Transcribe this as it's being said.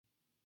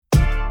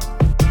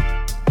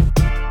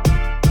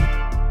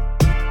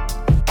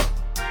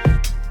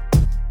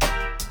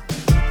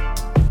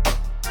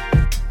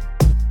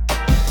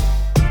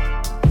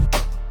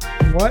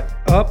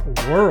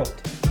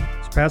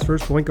Pass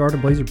first point guard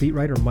and Blazer beat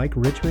writer Mike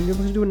Richmond. You're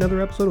listening to another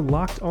episode of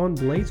Locked On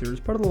Blazers,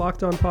 part of the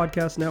Locked On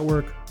Podcast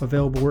Network,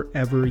 available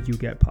wherever you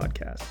get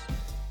podcasts.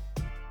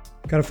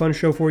 Got a fun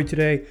show for you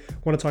today.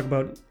 Want to talk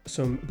about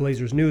some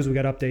Blazers news. We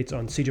got updates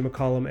on CJ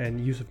McCollum and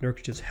Jusuf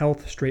Nurkic's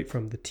health straight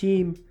from the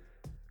team.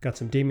 Got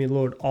some Damian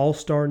Lillard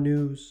All-Star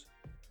news.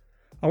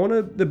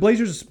 The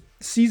Blazers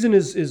season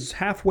is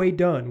halfway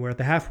done. We're at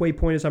the halfway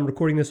point as I'm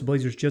recording this. The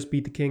Blazers just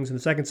beat the Kings. In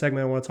the second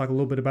segment, I want to talk a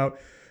little bit about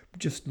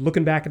just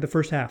looking back at the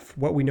first half,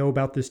 what we know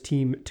about this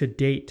team to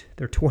date.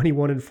 They're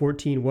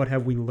 21-14. What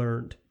have we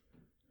learned?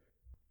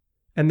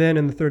 And then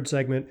in the third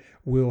segment,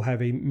 we'll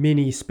have a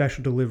mini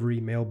special delivery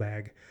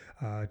mailbag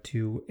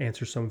to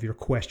answer some of your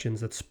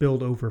questions that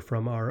spilled over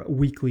from our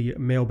weekly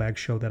mailbag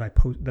show that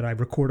I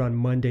record on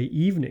Monday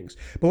evenings.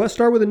 But let's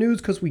start with the news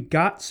because we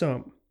got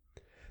some.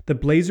 The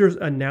Blazers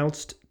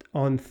announced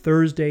on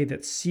Thursday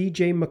that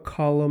CJ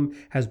McCollum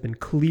has been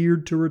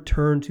cleared to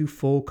return to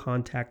full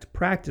contact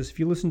practice. If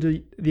you listen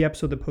to the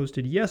episode that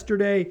posted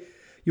yesterday,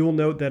 you will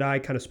note that I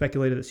kind of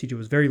speculated that CJ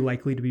was very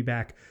likely to be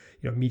back,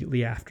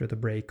 immediately after the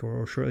break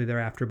or shortly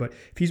thereafter. But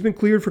if he's been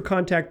cleared for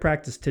contact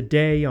practice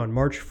today on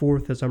March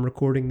 4th, as I'm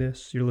recording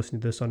this, you're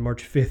listening to this on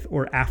March 5th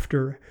or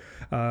after,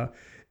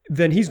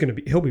 then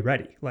he'll be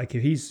ready. Like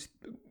if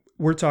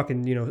we're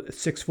talking,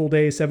 6 full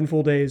days, 7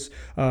 full days,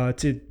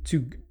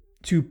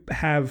 to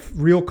have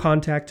real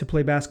contact to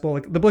play basketball.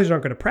 Like the Blazers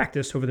aren't going to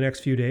practice over the next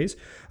few days.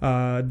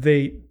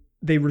 They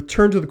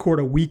return to the court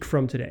a week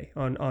from today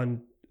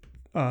on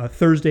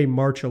Thursday,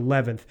 March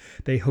 11th.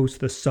 They host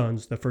the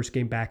Suns, the first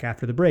game back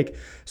after the break.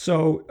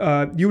 So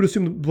you would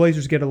assume the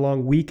Blazers get a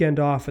long weekend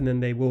off, and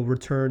then they will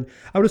return.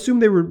 I would assume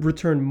they would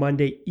return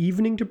Monday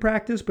evening to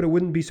practice, but it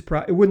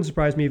wouldn't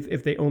surprise me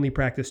if they only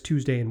practice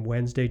Tuesday and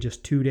Wednesday,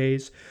 just 2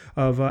 days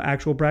of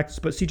actual practice.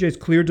 But CJ's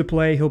cleared to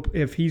play.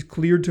 If he's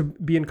cleared to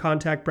be in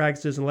contact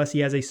practices, unless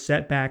he has a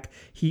setback,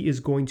 he is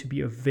going to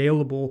be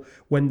available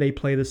when they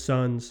play the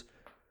Suns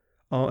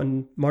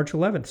on March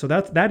 11th. So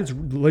that is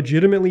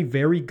legitimately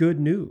very good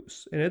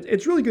news. And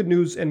it's really good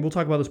news, and we'll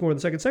talk about this more in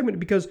the second segment,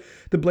 because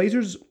the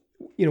Blazers,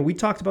 we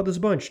talked about this a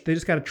bunch. They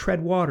just got to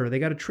tread water. They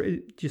got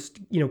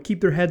to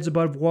keep their heads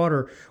above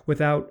water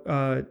without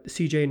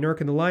CJ and Nurk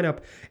in the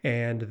lineup,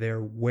 and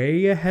they're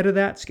way ahead of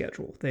that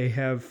schedule. They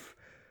have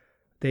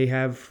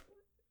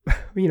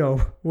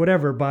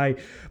whatever, by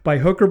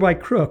hook or by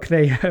crook,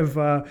 they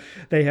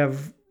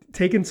have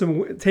taken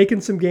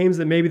some games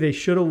that maybe they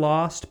should have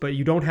lost, but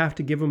you don't have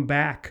to give them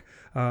back.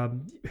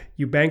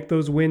 You bank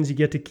those wins, you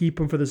get to keep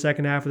them for the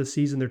second half of the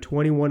season. They're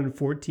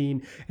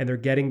 21-14, and they're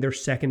getting their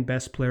second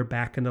best player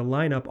back in the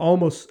lineup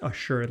almost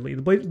assuredly.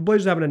 The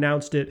Blazers haven't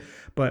announced it,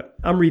 but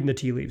I'm reading the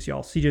tea leaves,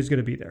 y'all. CJ's going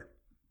to be there.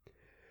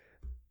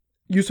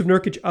 Jusuf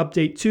Nurkic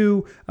update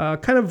 2,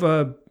 kind of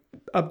a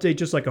update,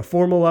 just like a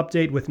formal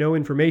update with no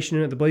information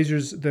in it. The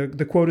Blazers,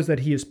 the quote is that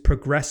he is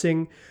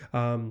progressing.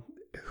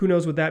 Who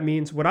knows what that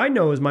means? What I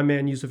know is my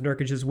man Jusuf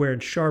Nurkic is wearing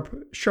sharp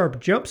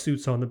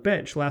jumpsuits on the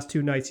bench. Last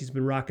 2 nights he's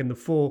been rocking the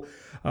full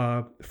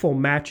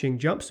matching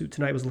jumpsuit.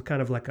 Tonight was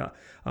kind of like a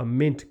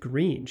mint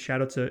green. Shout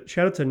out to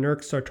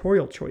Nurk's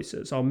sartorial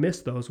choices. I'll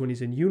miss those when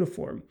he's in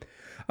uniform.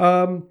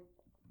 But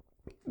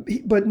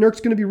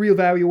Nurk's going to be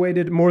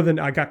reevaluated more than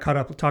I got caught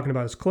up talking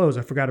about his clothes.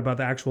 I forgot about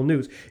the actual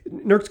news.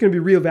 Nurk's going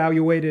to be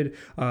reevaluated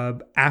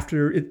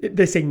after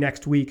they say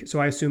next week. So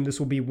I assume this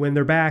will be when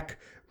they're back,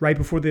 right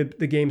before the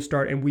games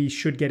start, and we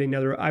should get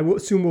I will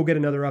assume we'll get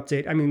another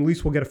update. I mean, at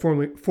least we'll get a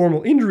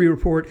formal injury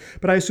report,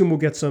 but I assume we'll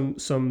get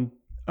some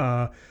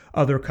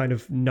other kind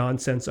of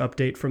nonsense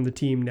update from the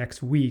team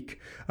next week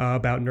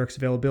about Nurk's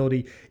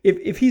availability.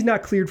 If he's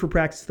not cleared for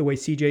practice the way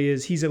CJ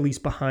is, he's at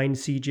least behind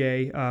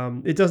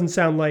CJ. It doesn't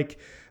sound like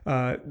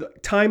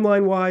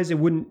timeline-wise,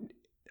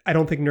 I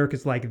don't think Nurk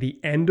is like the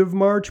end of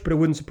March, but it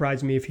wouldn't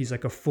surprise me if he's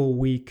like a full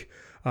week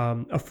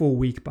behind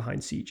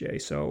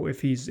CJ. So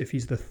if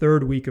he's the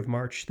third week of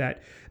March,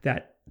 that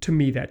to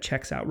me that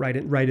checks out right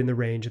in the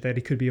range that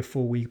he could be a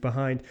full week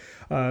behind.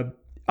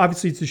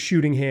 Obviously it's a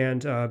shooting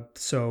hand,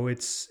 so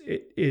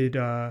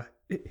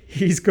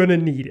he's gonna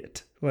need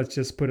it. Let's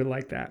just put it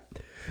like that.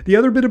 The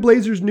other bit of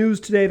Blazers news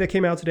today that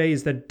came out today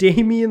is that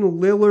Damian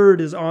Lillard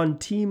is on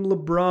Team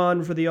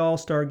LeBron for the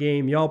All-Star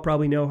game. Y'all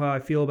probably know how I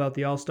feel about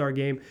the All-Star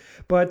game,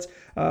 but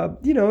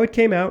it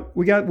came out.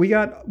 We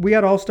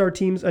got All-Star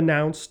teams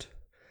announced.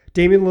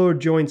 Damian Lillard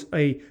joins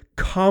a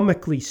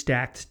comically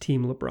stacked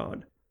Team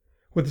LeBron.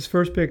 With his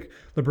first pick,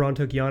 LeBron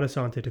took Giannis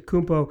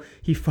Antetokounmpo.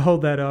 He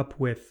followed that up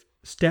with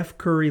Steph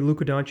Curry,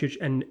 Luka Doncic,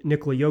 and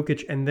Nikola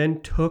Jokic, and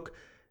then took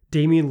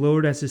Damian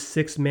Lillard as his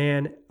sixth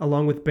man,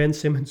 along with Ben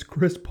Simmons,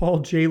 Chris Paul,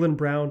 Jaylen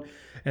Brown,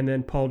 and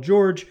then Paul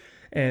George,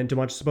 and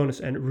Domantas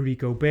Sabonis, and Rudy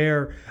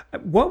Gobert.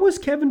 What was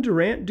Kevin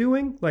Durant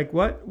doing? Like,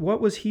 what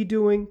was he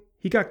doing?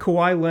 He got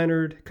Kawhi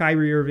Leonard,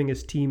 Kyrie Irving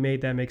as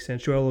teammate. That makes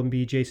sense. Joel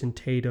Embiid, Jason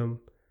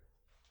Tatum,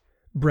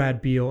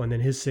 Brad Beal, and then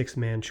his sixth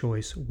man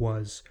choice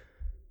was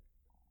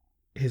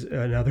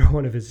another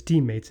one of his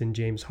teammates in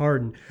James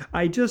Harden.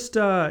 I just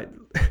LeBron's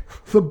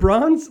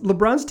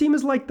team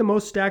is like the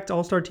most stacked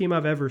All-Star team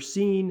I've ever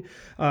seen.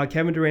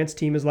 Kevin Durant's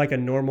team is like a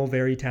normal,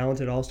 very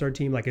talented All-Star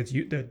team. Like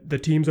the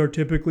teams are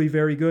typically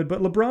very good,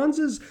 but LeBron's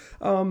is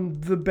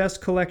the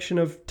best collection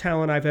of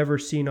talent I've ever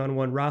seen on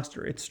one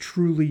roster. It's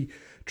truly,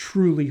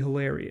 truly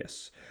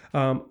hilarious.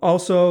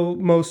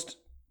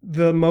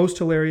 The most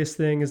hilarious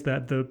thing is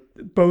that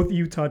both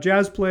Utah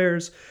Jazz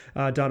players,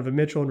 Donovan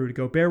Mitchell and Rudy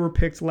Gobert, were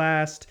picked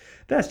last.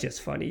 That's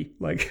just funny.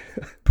 Like,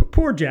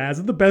 poor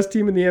Jazz, the best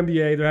team in the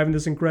NBA. They're having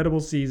this incredible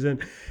season,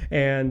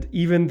 and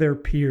even their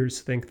peers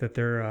think that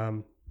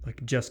they're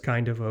like just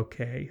kind of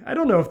okay. I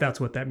don't know if that's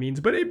what that means,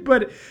 but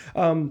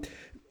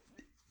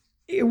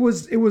it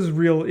was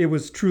real. It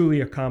was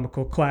truly a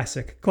comical,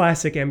 classic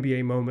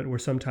NBA moment where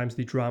sometimes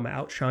the drama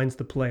outshines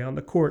the play on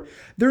the court.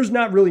 There's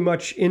not really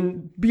much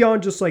in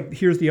beyond just like,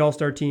 here's the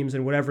All-Star teams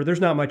and whatever. There's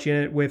not much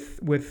in it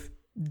with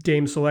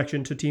Dame's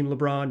selection to Team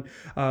LeBron.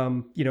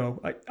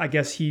 I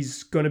guess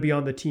he's going to be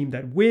on the team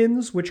that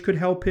wins, which could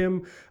help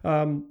him.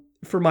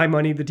 For my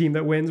money, the team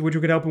that wins, which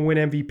could help him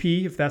win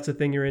MVP if that's a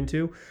thing you're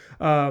into.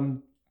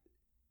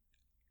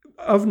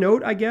 Of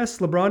note, I guess,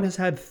 LeBron has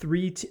had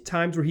three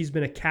times where he's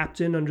been a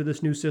captain under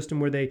this new system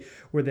where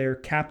they're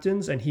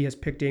captains, and he has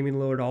picked Damian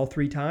Lillard all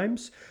three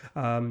times.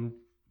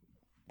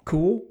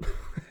 Cool.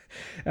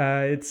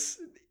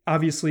 It's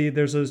obviously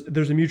there's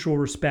a mutual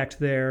respect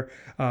there.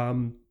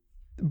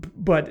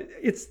 But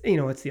it's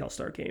the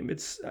All-Star game.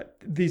 It's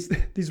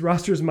these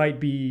rosters might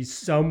be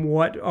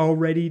somewhat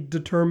already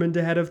determined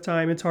ahead of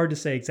time. It's hard to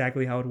say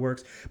exactly how it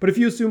works. But if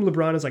you assume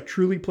LeBron is like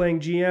truly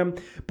playing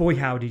GM, boy,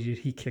 howdy did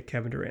he kick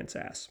Kevin Durant's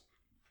ass.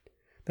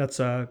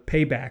 That's a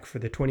payback for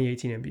the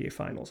 2018 NBA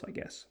Finals, I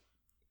guess.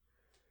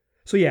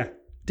 So yeah,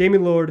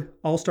 Damian Lillard,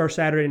 All-Star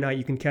Saturday night.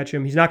 You can catch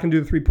him. He's not going to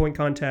do the three-point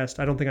contest.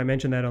 I don't think I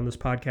mentioned that on this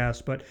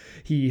podcast, but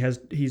he's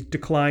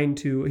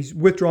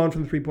withdrawn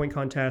from the three-point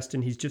contest,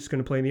 and he's just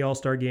going to play in the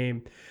All-Star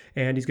game,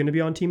 and he's going to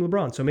be on Team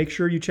LeBron. So make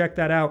sure you check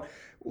that out.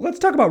 Let's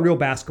talk about real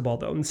basketball,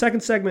 though. In the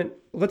second segment,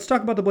 let's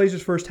talk about the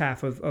Blazers' first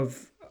half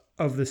of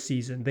the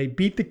season. They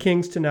beat the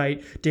Kings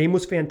tonight. Dame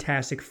was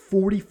fantastic.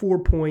 44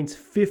 points,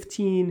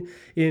 15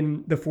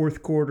 in the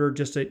fourth quarter.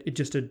 Just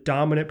a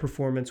dominant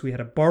performance. We had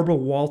a Barbara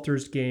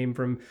Walters game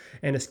from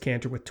Enes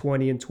Kanter with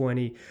 20 and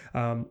 20.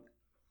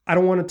 I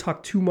don't want to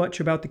talk too much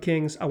about the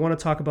Kings. I want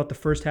to talk about the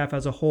first half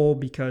as a whole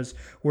because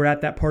we're at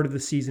that part of the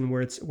season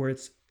where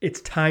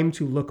it's time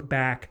to look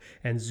back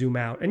and zoom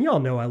out. And y'all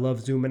know I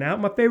love zooming out.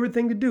 My favorite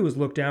thing to do is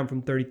look down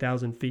from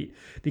 30,000 feet.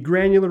 The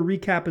granular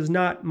recap is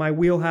not my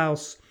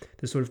wheelhouse.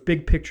 The sort of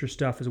big picture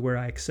stuff is where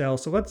I excel.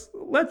 So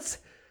let's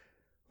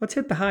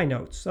hit the high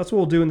notes. That's what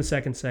we'll do in the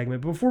second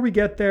segment. But before we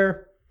get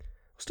there,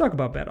 let's talk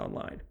about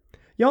BetOnline.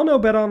 Y'all know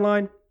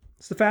BetOnline.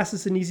 It's the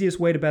fastest and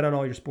easiest way to bet on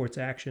all your sports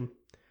action.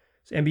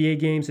 It's NBA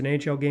games and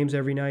NHL games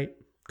every night.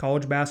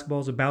 College basketball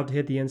is about to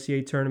hit the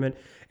NCAA tournament.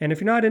 And if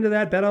you're not into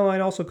that,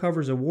 BetOnline also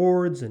covers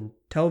awards and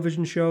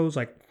television shows.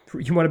 Like,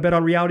 you want to bet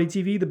on reality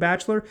TV, The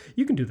Bachelor?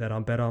 You can do that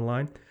on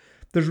BetOnline.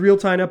 There's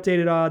real-time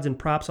updated odds and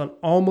props on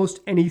almost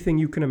anything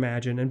you can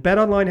imagine. And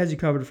BetOnline has you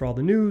covered for all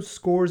the news,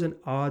 scores, and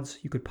odds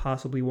you could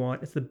possibly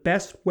want. It's the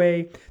best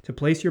way to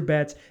place your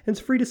bets, and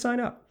it's free to sign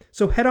up.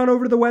 So head on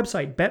over to the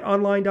website,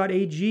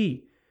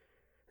 betonline.ag.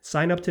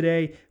 Sign up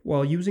today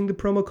while using the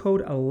promo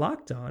code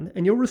LOCKEDON,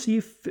 and you'll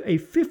receive a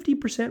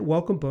 50%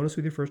 welcome bonus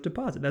with your first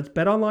deposit. That's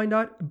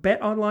betonline.ag.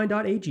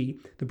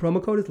 The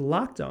promo code is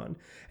LOCKEDON,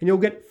 and you'll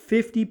get a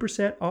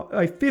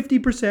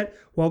 50%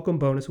 welcome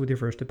bonus with your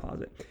first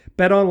deposit.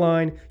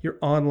 BetOnline, your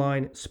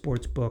online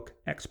sportsbook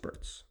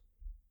experts.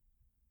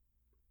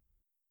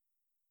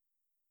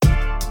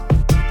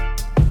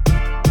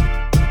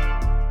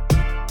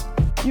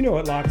 You know,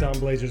 at Locked On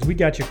Blazers, we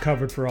got you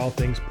covered for all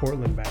things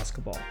Portland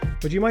basketball.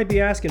 But you might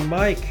be asking,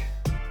 Mike,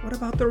 what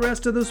about the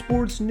rest of the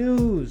sports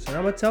news? And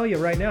I'm going to tell you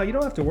right now, you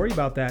don't have to worry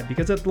about that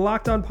because at the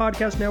Locked On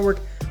Podcast Network,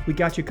 we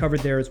got you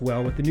covered there as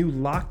well with the new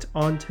Locked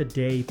On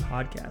Today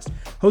podcast.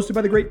 Hosted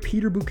by the great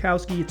Peter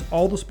Bukowski, it's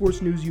all the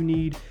sports news you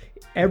need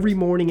every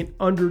morning in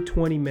under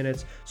 20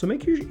 minutes. So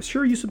make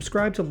sure you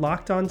subscribe to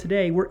Locked On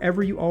Today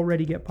wherever you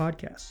already get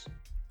podcasts.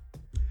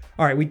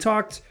 All right, we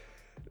talked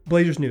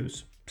Blazers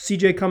news.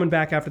 CJ coming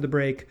back after the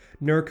break.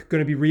 Nurk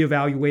going to be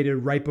reevaluated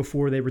right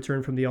before they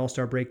return from the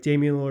All-Star break.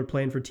 Damian Lillard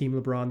playing for Team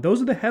LeBron.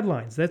 Those are the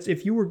headlines. That's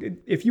if you were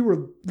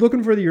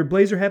looking for your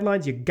Blazer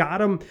headlines, you got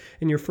them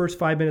in your first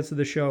 5 minutes of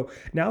the show.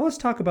 Now let's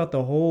talk about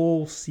the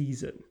whole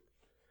season.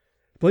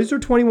 Blazers are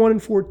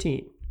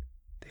 21-14.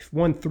 They've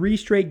won 3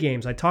 straight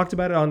games. I talked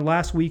about it on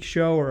last week's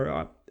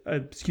show,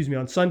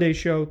 on Sunday's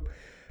show.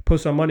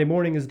 Posted on Monday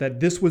morning is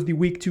that this was the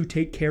week to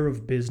take care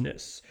of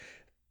business.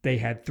 They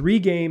had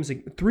 3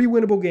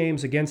 winnable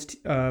games against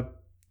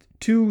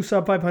 2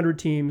 sub-500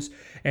 teams,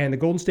 and the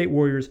Golden State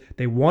Warriors,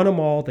 they won them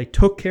all. They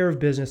took care of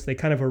business. They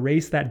kind of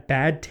erased that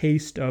bad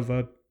taste of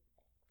a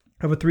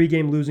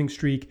 3-game losing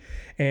streak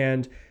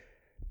and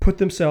put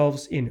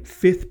themselves in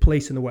 5th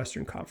place in the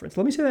Western Conference.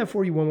 Let me say that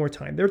for you one more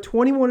time. They're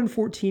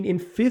 21-14 in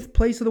 5th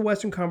place of the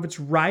Western Conference,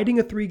 riding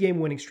a 3-game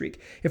winning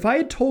streak. If I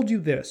had told you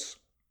this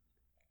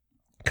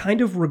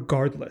kind of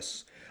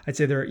regardless. I'd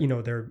say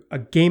they're a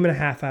game and a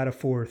half out of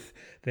fourth.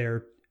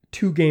 They're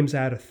 2 games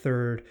out of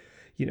third.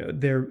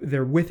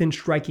 They're within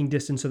striking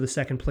distance of the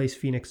second place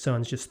Phoenix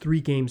Suns, just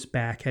 3 games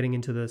back heading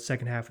into the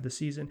second half of the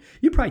season.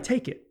 You'd probably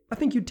take it. I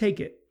think you'd take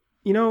it.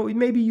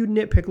 Maybe you'd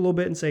nitpick a little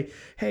bit and say,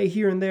 hey,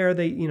 here and there,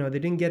 they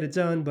didn't get it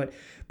done, but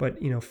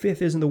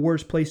fifth isn't the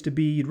worst place to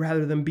be. You'd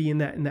rather them be in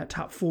that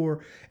top 4.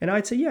 And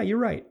I'd say, yeah, you're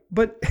right.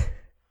 But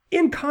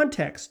in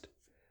context,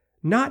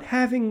 not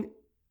having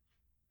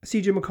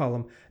CJ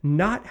McCollum,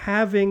 not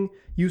having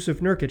Jusuf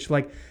Nurkic,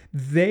 like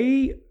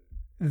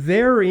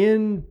they're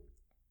in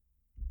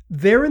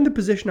the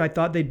position I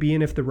thought they'd be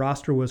in if the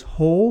roster was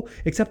whole,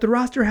 except the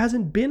roster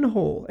hasn't been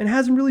whole and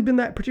hasn't really been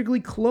that particularly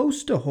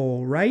close to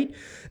whole, right?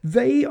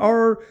 They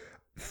are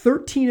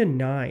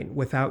 13-9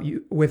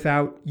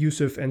 without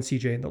Jusuf and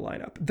CJ in the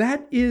lineup.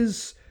 That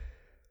is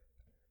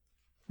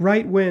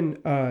right when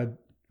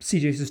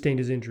CJ sustained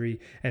his injury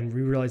and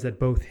we realized that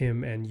both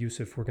him and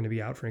Jusuf were going to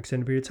be out for an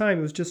extended period of time.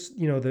 It was just,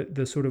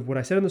 the sort of what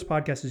I said on this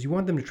podcast is you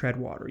want them to tread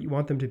water. You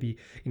want them to be,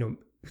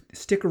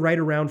 stick right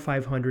around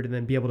 500 and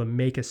then be able to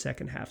make a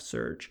second half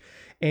surge.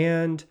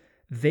 And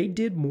they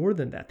did more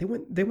than that. They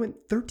went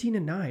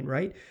 13-9,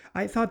 right?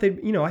 I thought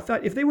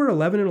if they were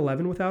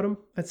 11-11 without him,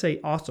 I'd say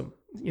awesome.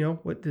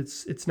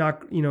 It's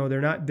not,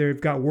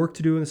 they've got work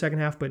to do in the second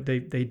half, but they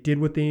did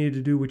what they needed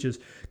to do, which is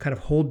kind of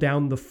hold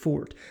down the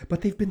fort.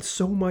 But they've been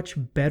so much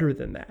better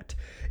than that.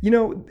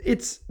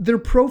 Their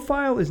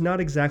profile is not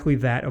exactly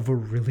that of a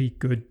really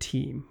good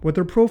team. What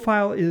their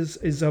profile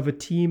is of a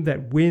team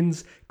that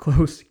wins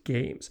close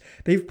games.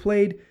 They're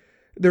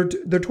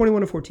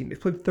 21-14. They've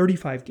played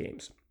 35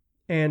 games.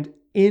 And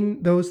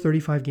in those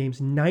 35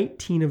 games,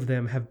 19 of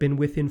them have been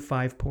within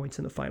 5 points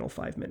in the final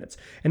 5 minutes.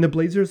 And the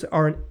Blazers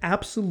are an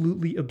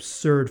absolutely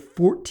absurd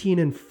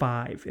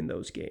 14-5 in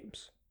those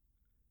games.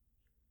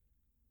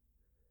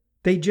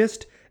 They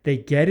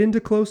get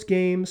into close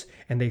games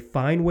and they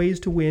find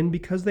ways to win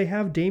because they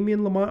have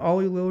Damian Lamont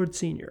Ollie Lillard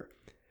Sr.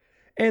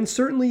 And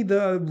certainly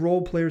the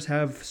role players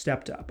have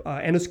stepped up.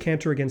 Enes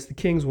Kanter against the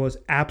Kings was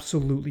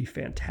absolutely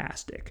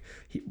fantastic.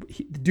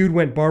 The dude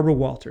went Barbara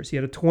Walters. He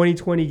had a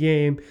 20-20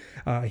 game.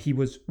 He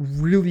was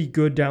really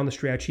good down the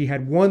stretch. He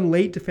had one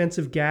late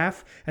defensive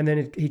gaffe, and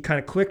then he kind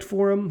of clicked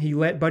for him. He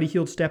let Buddy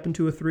Hield step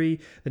into a 3.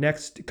 The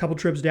next couple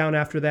trips down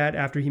after that,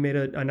 after he made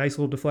a nice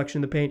little deflection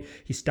in the paint,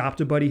 he stopped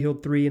a Buddy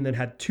Hield 3 and then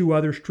had 2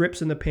 other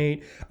strips in the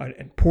paint,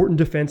 important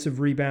defensive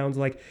rebounds.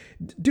 Like,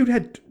 dude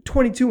had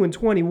 22 and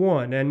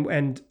 21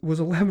 and was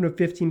 11 of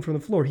 15 from the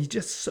floor.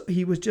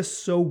 He was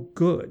just so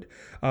good.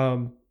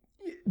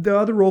 The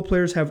other role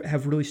players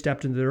have really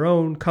stepped into their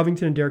own.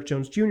 Covington and Derek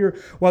Jones Jr.,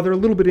 while they're a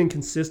little bit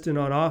inconsistent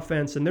on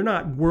offense and they're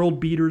not world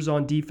beaters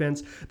on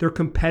defense, they're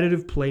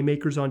competitive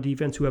playmakers on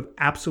defense who have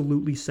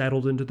absolutely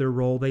settled into their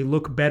role. They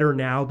look better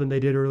now than they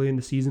did early in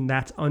the season.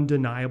 That's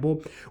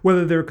undeniable.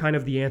 Whether they're kind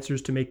of the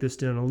answers to make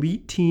this an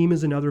elite team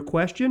is another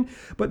question,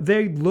 but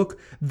they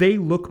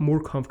look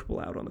more comfortable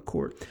out on the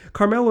court.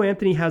 Carmelo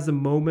Anthony has the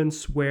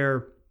moments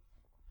where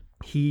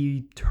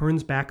he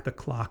turns back the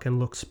clock and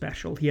looks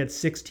special. He had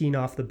 16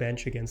 off the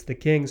bench against the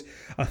Kings,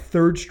 a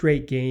 3rd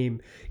straight game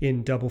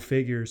in double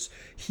figures.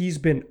 He's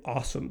been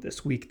awesome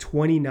this week.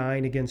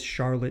 29 against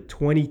Charlotte,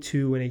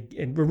 22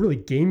 and a really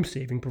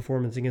game-saving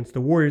performance against the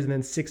Warriors, and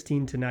then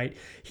 16 tonight.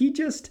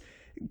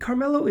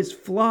 Carmelo is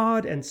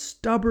flawed and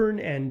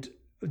stubborn and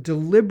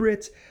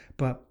deliberate,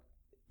 but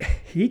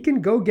he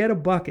can go get a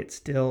bucket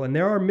still, and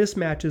there are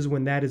mismatches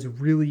when that is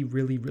really,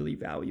 really, really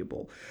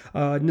valuable.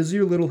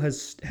 Nasir Little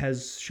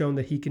has shown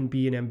that he can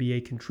be an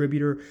NBA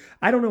contributor.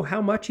 I don't know how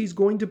much he's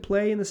going to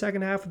play in the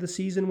second half of the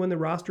season when the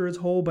roster is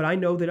whole, but I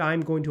know that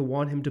I'm going to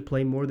want him to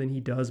play more than he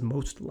does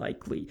most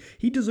likely.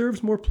 He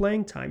deserves more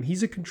playing time.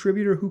 He's a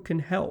contributor who can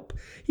help.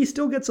 He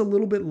still gets a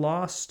little bit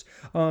lost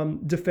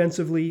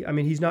defensively. I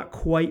mean, he's not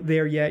quite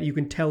there yet. You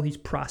can tell he's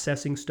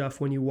processing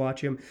stuff when you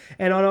watch him.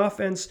 And on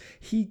offense,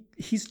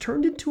 he's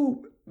turned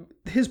into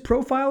his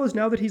profile is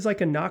now that he's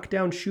like a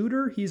knockdown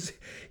shooter. He's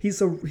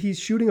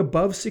shooting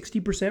above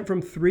 60%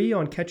 from 3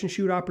 on catch and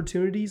shoot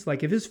opportunities.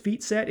 Like if his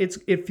feet set,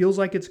 it feels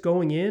like it's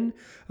going in.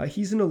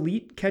 He's an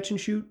elite catch and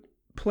shoot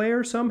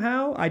player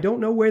somehow. I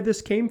don't know where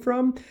this came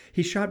from.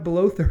 He shot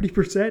below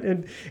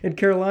 30% and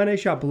Carolina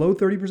shot below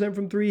 30%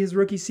 from 3 his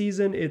rookie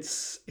season.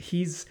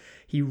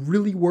 He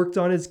really worked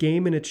on his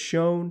game and it's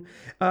shown.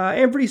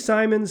 Anthony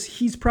Simons,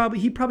 he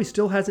probably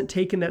still hasn't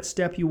taken that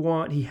step you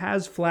want. He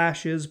has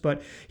flashes,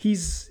 but he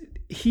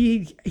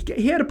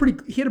had a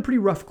pretty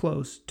rough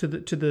close to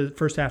the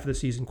first half of the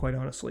season, quite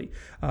honestly.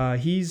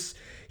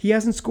 He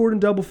hasn't scored in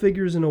double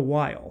figures in a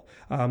while.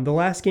 The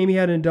last game he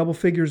had in double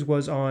figures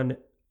was on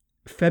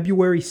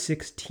February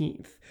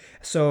 16th.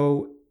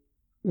 So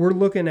we're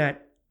looking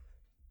at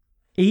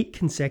 8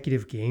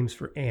 consecutive games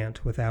for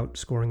Ant without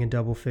scoring in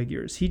double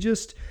figures. He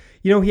just,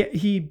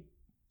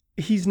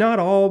 he's not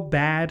all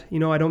bad.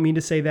 I don't mean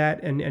to say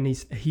that. And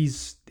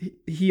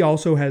he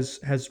also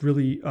has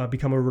really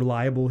become a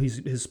reliable.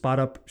 His spot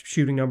up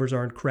shooting numbers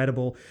are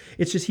incredible.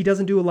 It's just he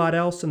doesn't do a lot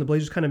else, and the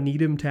Blazers kind of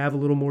need him to have a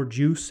little more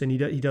juice, and he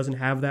doesn't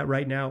have that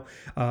right now.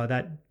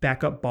 That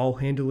backup ball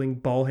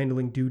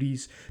handling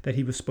duties that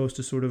he was supposed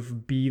to sort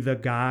of be the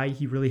guy.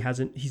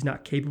 He's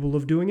not capable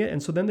of doing it,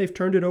 and so then they've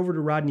turned it over to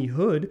Rodney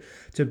Hood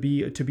to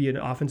be an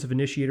offensive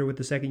initiator with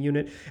the second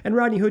unit, and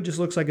Rodney Hood just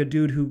looks like a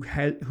dude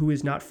who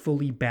is not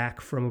fully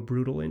back from a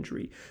brutal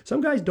injury. Some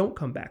guys don't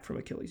come back from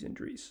Achilles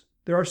injuries.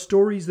 There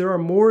are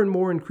more and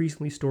more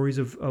increasingly stories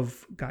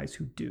of guys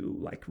who do,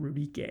 like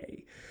Rudy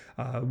Gay,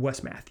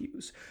 Wes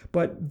Matthews,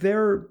 but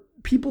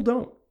people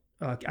don't.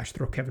 I should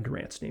throw Kevin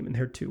Durant's name in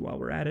there too while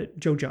we're at it,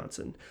 Joe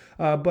Johnson.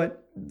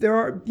 But there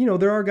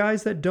are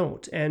guys that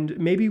don't, and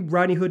maybe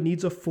Rodney Hood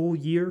needs a full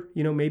year.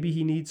 Maybe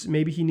he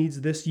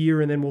needs this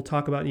year, and then we'll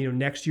talk about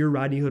next year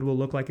Rodney Hood will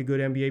look like a good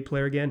NBA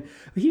player again.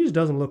 But he just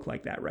doesn't look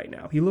like that right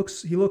now. He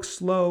looks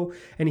slow,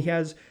 and he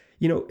has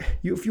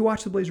if you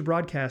watch the Blazer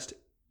broadcast,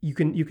 you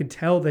can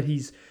tell that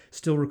he's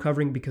still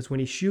recovering, because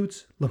when he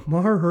shoots,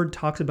 Lamar Hurd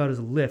talks about his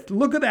lift.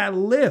 Look at that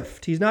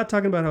lift. He's not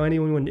talking about how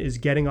anyone is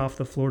getting off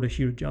the floor to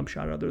shoot a jump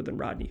shot other than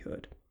Rodney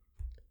Hood.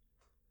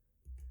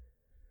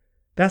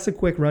 That's a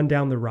quick run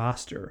down the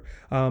roster.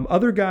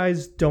 Other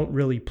guys don't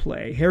really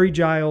play. Harry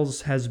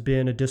Giles has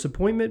been a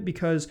disappointment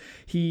because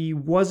he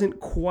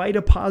wasn't quite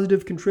a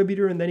positive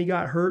contributor and then he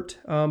got hurt.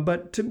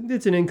 But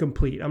it's an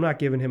incomplete. I'm not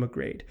giving him a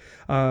grade.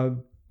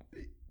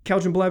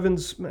 Keldon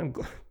Blevins,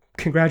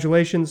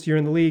 congratulations, you're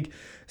in the league.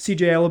 CJ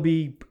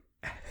Ellaby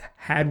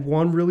had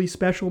one really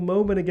special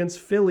moment against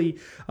Philly,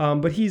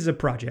 but he's a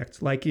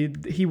project. Like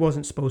he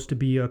wasn't supposed to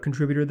be a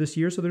contributor this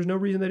year, so there's no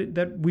reason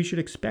that we should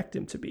expect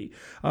him to be.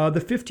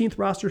 The 15th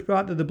roster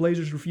spot that the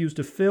Blazers refused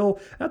to fill,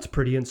 that's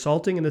pretty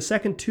insulting. And the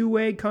second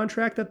two-way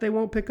contract that they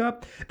won't pick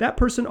up, that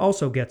person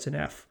also gets an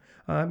F.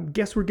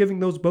 Guess we're giving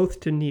those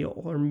both to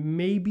Neil, or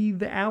maybe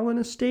the Allen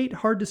estate.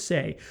 Hard to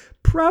say.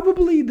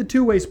 Probably the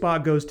two-way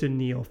spot goes to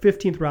Neil.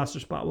 15th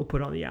roster spot we'll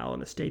put on the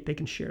Allen estate. They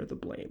can share the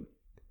blame.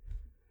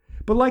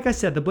 But like I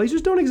said, the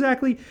Blazers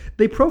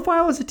they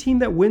profile as a team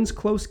that wins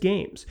close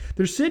games.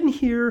 They're sitting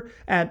here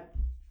at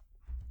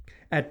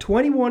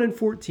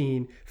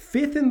 21-14,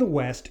 fifth in the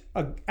West,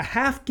 a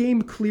half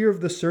game clear of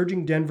the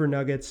surging Denver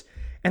Nuggets,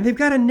 and they've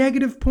got a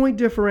negative point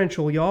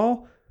differential,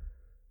 y'all.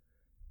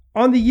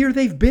 On the year,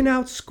 they've been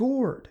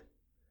outscored.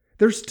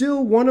 They're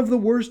still one of the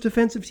worst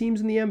defensive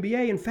teams in the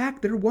NBA. In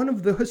fact, they're one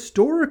of the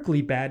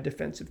historically bad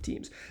defensive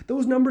teams.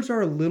 Those numbers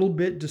are a little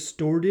bit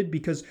distorted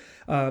because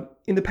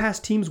in the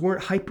past, teams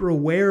weren't hyper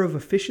aware of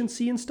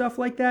efficiency and stuff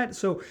like that.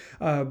 So,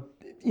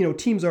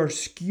 teams are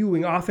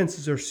skewing,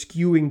 offenses are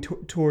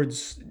skewing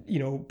towards,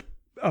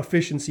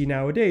 efficiency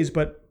nowadays.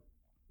 But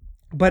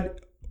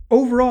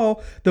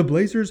overall, the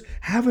Blazers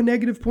have a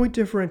negative point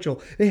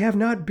differential. They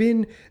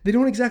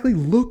don't exactly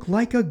look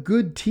like a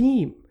good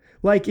team.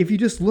 Like, if you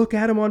just look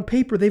at them on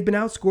paper, they've been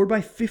outscored by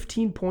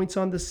 15 points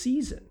on the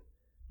season.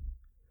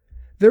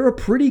 They're a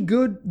pretty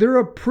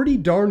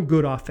darn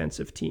good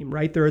offensive team,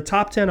 right? They're a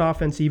top 10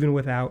 offense even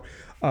without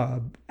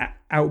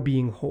out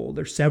being whole.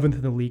 They're 7th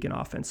in the league in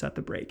offense at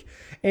the break.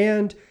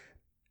 And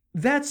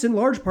that's in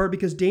large part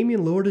because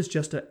Damian Lillard is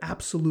just an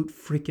absolute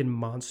freaking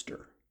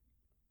monster.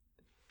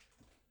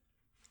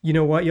 You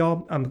know what,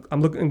 y'all?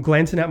 I'm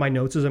glancing at my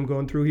notes as I'm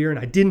going through here, and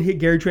I didn't hit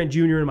Gary Trent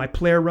Jr. in my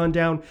player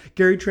rundown.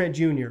 Gary Trent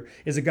Jr.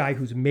 is a guy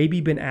who's maybe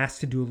been asked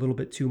to do a little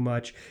bit too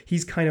much.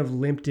 He's kind of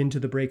limped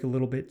into the break a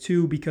little bit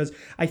too, because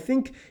I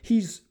think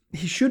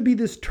he should be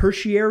this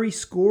tertiary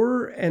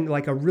scorer and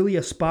like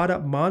a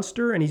spot-up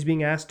monster, and he's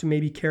being asked to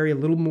maybe carry a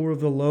little more of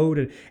the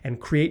load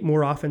and create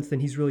more offense than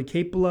he's really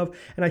capable of.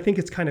 And I think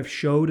it's kind of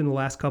showed in the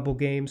last couple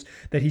games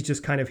that he's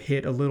just kind of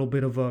hit a little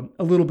bit of a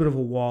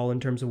wall in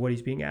terms of what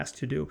he's being asked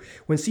to do.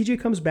 When CJ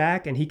comes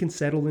back and he can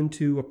settle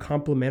into a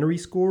complementary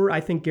scorer, I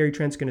think Gary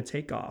Trent's going to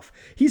take off.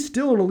 He's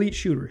still an elite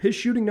shooter. His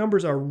shooting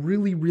numbers are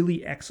really,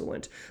 really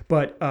excellent,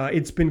 but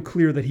it's been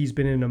clear that he's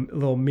been in a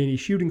little mini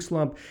shooting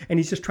slump, and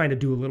he's just trying to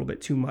do a little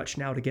bit too much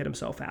now to get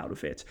himself out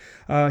of it.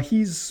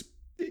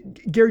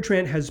 Gary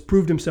Trent has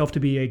proved himself to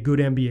be a good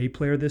NBA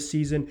player this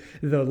season,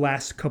 the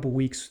last couple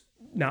weeks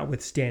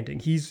notwithstanding.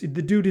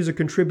 The dude is a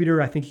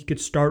contributor. I think he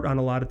could start on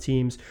a lot of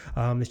teams.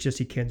 It's just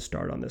he can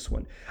start on this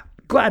one.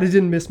 Glad I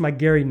didn't miss my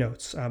Gary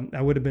notes.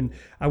 I would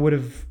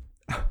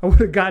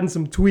have gotten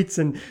some tweets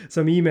and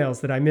some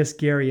emails that I missed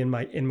Gary in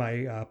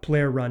my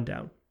player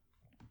rundown.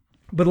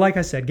 But like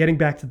I said, getting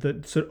back to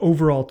the sort of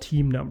overall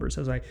team numbers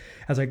as I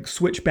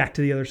switch back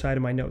to the other side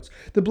of my notes,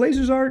 the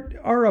Blazers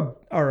are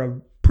a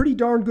pretty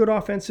darn good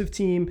offensive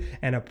team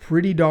and a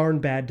pretty darn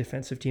bad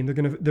defensive team.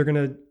 They're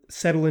gonna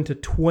settle into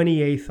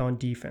 28th on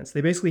defense. They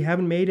basically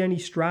haven't made any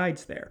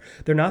strides there.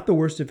 They're not the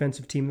worst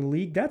defensive team in the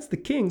league. That's the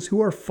Kings, who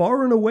are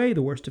far and away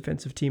the worst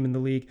defensive team in the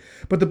league.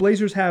 But the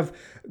Blazers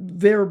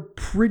they're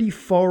pretty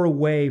far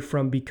away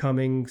from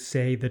becoming,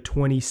 say, the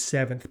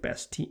 27th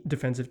best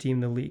defensive team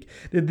in the league.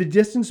 The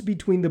distance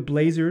between the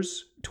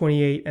Blazers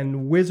 28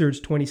 and Wizards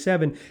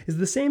 27 is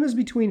the same as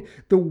between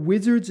the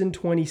Wizards at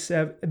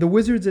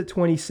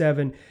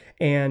 27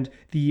 and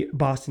the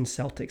Boston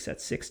Celtics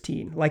at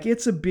 16. Like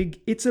it's a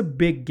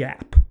big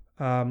gap.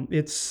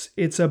 It's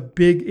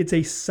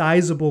a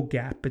sizable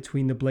gap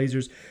between the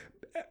Blazers,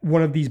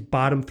 one of these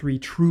bottom three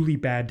truly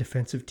bad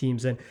defensive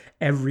teams, and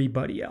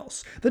everybody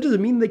else. That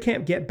doesn't mean they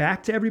can't get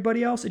back to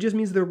everybody else. It just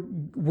means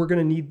we're going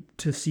to need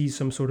to see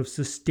some sort of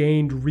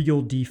sustained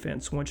real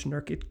defense once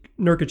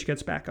Nurkic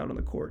gets back out on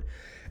the court.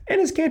 And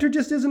Enes Kanter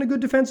just isn't a good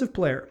defensive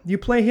player. You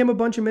play him a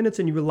bunch of minutes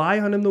and you rely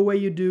on him the way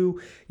you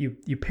do.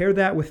 You pair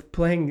that with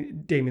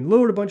playing Damian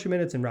Lillard a bunch of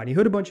minutes and Rodney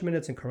Hood a bunch of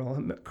minutes and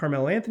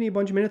Carmelo Anthony a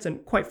bunch of minutes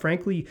and, quite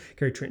frankly,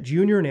 Gary Trent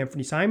Jr. and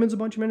Anthony Simons a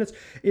bunch of minutes.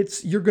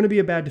 You're going to be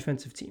a bad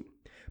defensive team.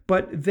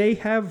 But they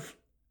have,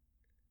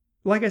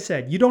 like I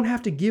said, you don't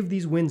have to give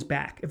these wins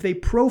back. If they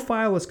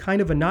profile as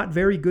kind of a not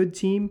very good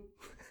team,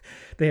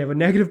 they have a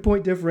negative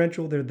point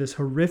differential. They're this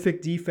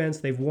horrific defense.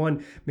 They've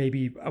won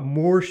maybe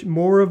more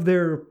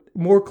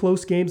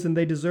close games than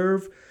they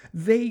deserve.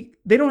 They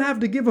don't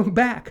have to give them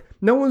back.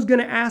 No one's going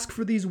to ask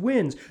for these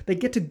wins. They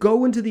get to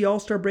go into the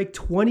All-Star break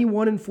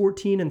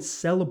 21-14 and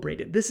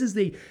celebrate it. This is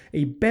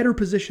a better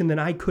position than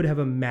I could have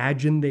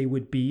imagined they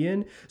would be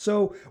in.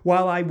 So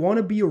while I want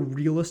to be a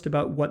realist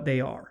about what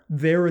they are,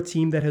 they're a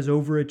team that has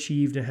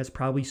overachieved and has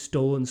probably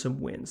stolen some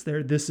wins.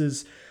 This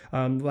is,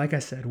 like I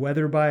said,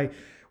 whether by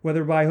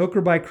hook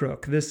or by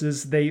crook,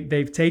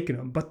 they've taken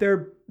them. But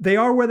they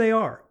are where they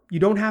are. You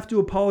don't have to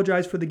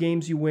apologize for the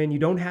games you win. You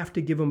don't have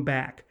to give them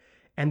back.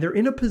 And they're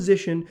in a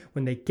position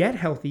when they get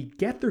healthy,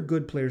 get their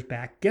good players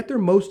back, get their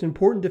most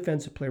important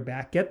defensive player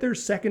back, get their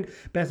second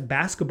best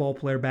basketball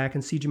player back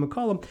in CJ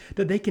McCollum,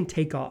 that they can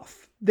take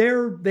off.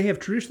 They have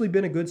traditionally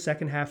been a good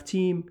second half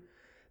team.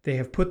 They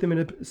have put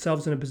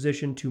themselves in a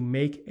position to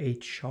make a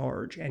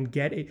charge and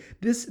get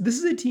this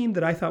is a team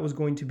that I thought was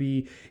going to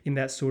be in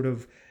that sort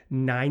of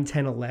 9,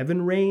 10,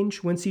 11 range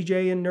when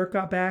CJ and Nurk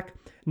got back.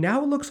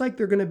 Now it looks like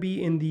they're going to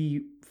be in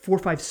the 4,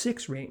 5,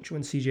 6 range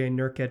when CJ and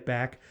Nurk get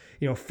back.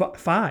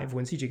 5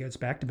 when CJ gets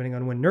back, depending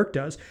on when Nurk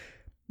does.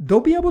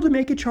 They'll be able to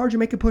make a charge and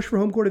make a push for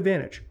home court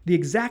advantage. The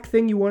exact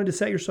thing you wanted to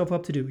set yourself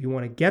up to do. You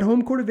want to get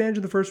home court advantage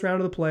in the first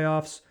round of the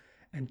playoffs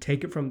and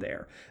take it from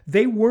there.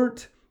 They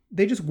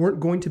just weren't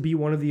going to be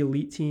one of the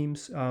elite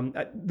teams.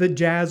 The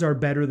Jazz are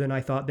better than I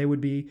thought they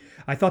would be.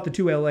 I thought the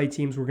 2 LA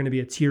teams were going to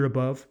be a tier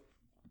above.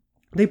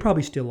 They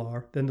probably still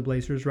are than the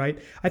Blazers, right?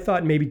 I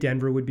thought maybe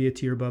Denver would be a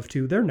tier above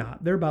too. They're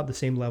not. They're about the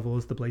same level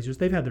as the Blazers.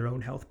 They've had their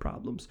own health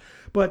problems.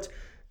 But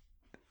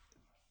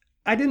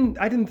I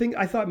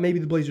thought maybe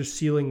the Blazers'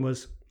 ceiling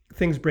was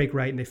things break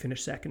right and they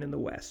finish second in the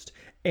West.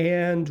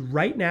 And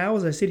right now,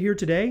 as I sit here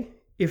today,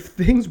 if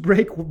things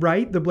break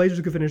right, the Blazers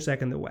could finish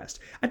second in the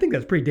West. I think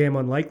that's pretty damn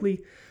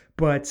unlikely,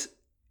 but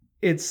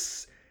it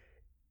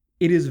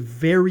is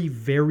very,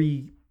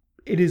 very,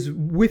 it is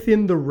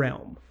within the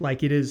realm.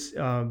 Like it is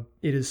within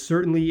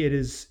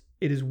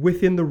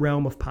the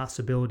realm of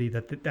possibility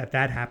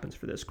that happens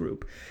for this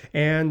group.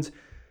 And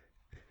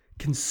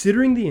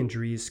considering the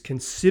injuries,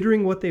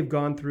 considering what they've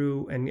gone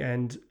through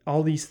and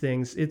all these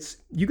things,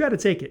 you got to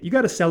take it. You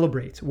got to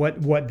celebrate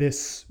what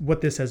this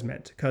has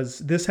meant, because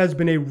this has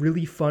been a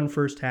really fun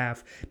first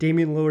half.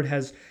 Damian Lillard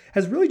has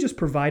really just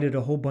provided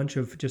a whole bunch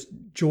of just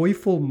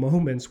joyful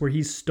moments where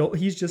he's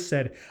just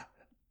said,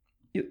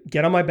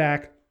 "Get on my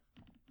back.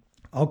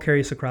 I'll carry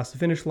us across the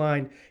finish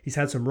line." He's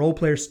had some role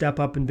players step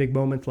up in big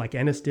moments like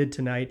Enes did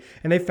tonight,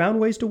 and they found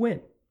ways to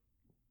win.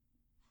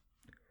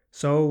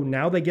 So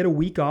now they get a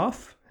week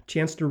off,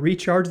 chance to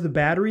recharge the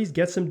batteries,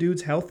 get some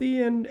dudes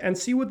healthy, and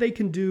see what they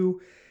can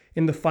do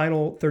in the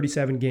final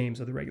 37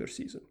 games of the regular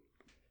season.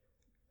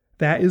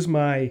 That is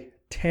my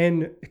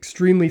 10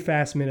 extremely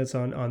fast minutes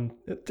on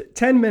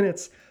 10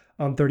 minutes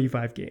on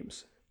 35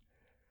 games.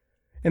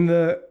 In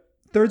the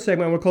third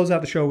segment, I'm going to close out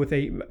the show with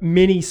a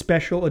mini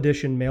special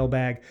edition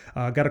mailbag.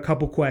 Got a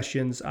couple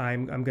questions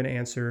I'm going to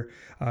answer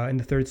in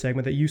the third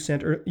segment that you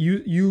sent,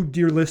 you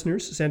dear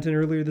listeners, sent in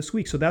earlier this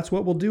week. So that's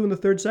what we'll do in the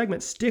third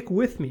segment. Stick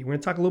with me. We're going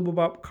to talk a little bit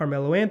about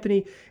Carmelo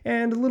Anthony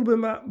and a little bit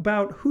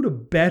about who to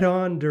bet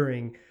on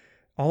during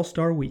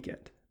All-Star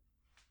Weekend.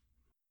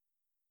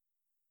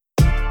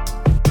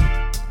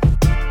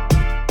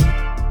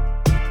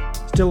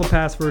 Still a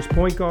pass first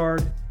point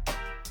guard.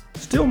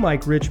 Still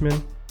Mike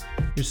Richman.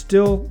 You're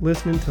still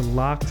listening to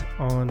Locked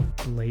On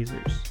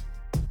Blazers.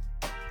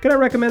 Can I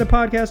recommend a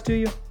podcast to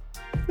you?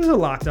 This is a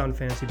Locked On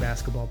Fantasy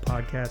Basketball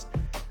podcast.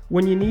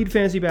 When you need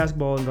fantasy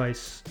basketball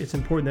advice, it's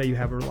important that you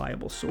have a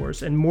reliable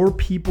source. And more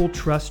people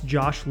trust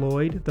Josh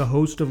Lloyd, the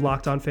host of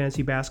Locked On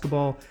Fantasy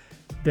Basketball,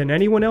 than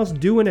anyone else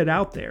doing it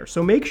out there.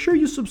 So make sure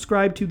you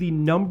subscribe to the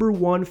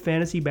 #1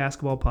 fantasy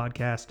basketball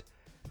podcast.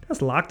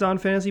 That's Locked On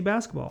Fantasy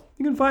Basketball.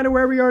 You can find it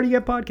wherever you already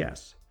get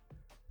podcasts.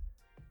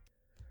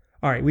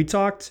 All right, we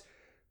talked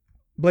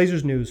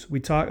Blazers news. We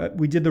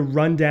did the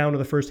rundown of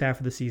the first half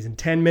of the season.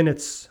 10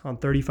 minutes on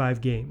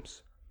 35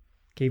 games.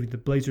 Gave you the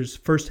Blazers'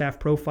 first half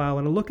profile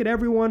and a look at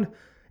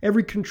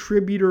every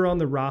contributor on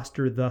the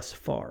roster thus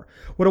far.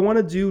 What I want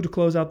to do to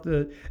close out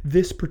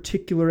this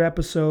particular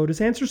episode is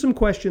answer some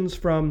questions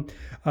from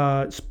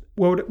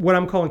what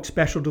I'm calling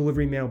special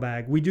delivery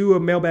mailbag. We do a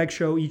mailbag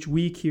show each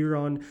week here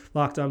on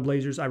Locked On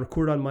Blazers. I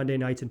record on Monday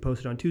nights and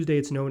post it on Tuesday.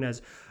 It's known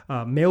as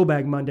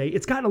Mailbag Monday.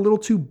 It's gotten a little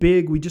too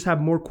big. We just have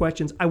more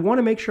questions. I want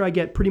to make sure I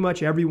get pretty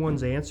much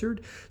everyone's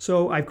answered.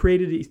 So I've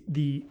created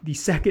the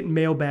second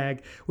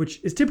mailbag,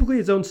 which is typically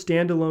its own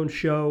standalone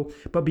show.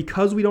 But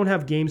because we don't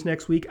have games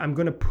next week, I'm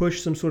going to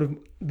push some sort of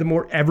the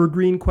more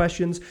evergreen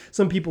questions.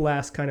 Some people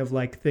ask kind of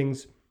like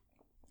things.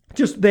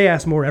 They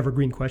ask more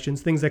evergreen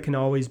questions, things that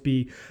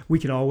we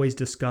can always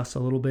discuss a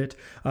little bit.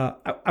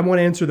 I want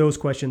to answer those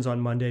questions on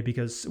Monday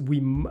because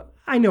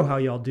I know how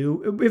y'all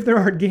do. If there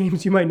aren't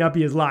games, you might not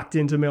be as locked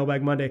into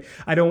Mailbag Monday.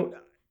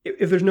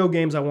 If there's no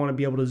games, I want to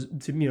be able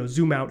to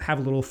zoom out, have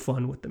a little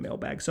fun with the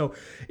mailbag. So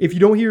if you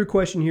don't hear your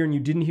question here and you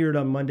didn't hear it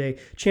on Monday,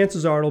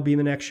 chances are it'll be in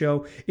the next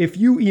show. If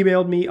you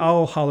emailed me,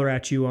 I'll holler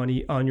at you on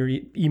your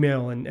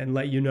email and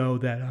let you know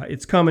that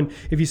it's coming.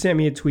 If you sent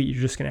me a tweet,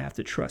 you're just going to have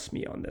to trust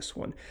me on this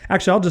one.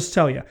 Actually, I'll just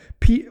tell you,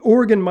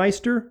 Oregon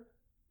Meister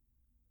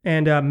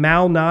and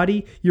Mal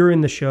Noddy, you're in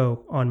the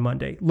show on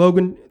Monday.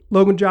 Logan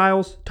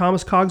Giles,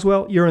 Thomas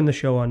Cogswell, you're in the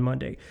show on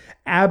Monday.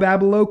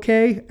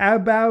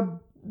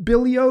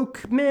 Billy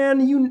Oak,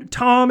 man,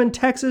 Tom in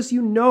Texas,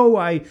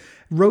 I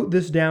wrote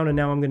this down and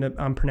now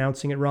I'm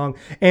pronouncing it wrong.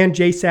 And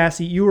Jay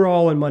Sassy, you are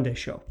all in Monday's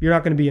show. You're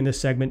not going to be in this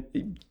segment.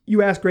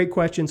 You ask great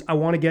questions. I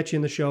want to get you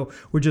in the show.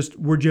 We're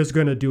just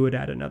going to do it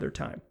at another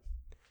time.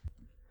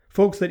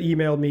 Folks that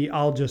emailed me,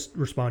 I'll just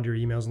respond to your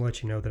emails and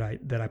let you know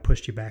that I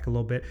pushed you back a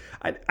little bit.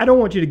 I don't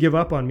want you to give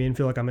up on me and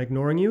feel like I'm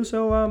ignoring you.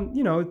 So,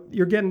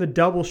 you're getting the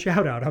double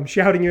shout out. I'm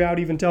shouting you out,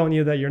 even telling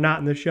you that you're not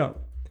in the show.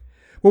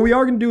 What we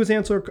are going to do is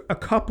answer a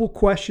couple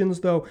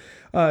questions, though.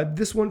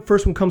 First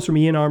one comes from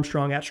Ian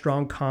Armstrong at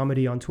Strong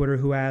Comedy on Twitter,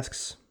 who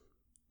asks,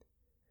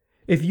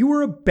 if you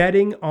were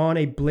betting on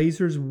a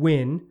Blazers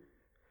win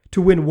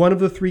to win one of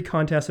the 3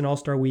 contests in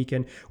All-Star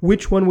Weekend,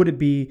 which one would it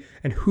be,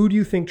 and who do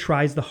you think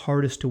tries the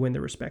hardest to win the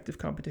respective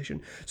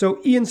competition?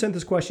 So Ian sent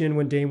this question in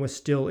when Dame was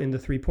still in the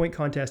 3-point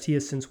contest. He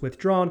has since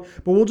withdrawn,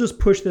 but we'll just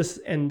push this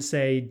and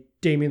say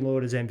Damian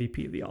Lillard is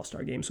MVP of the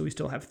All-Star game, so we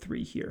still have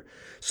 3 here.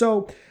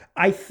 So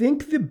I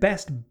think the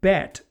best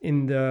bet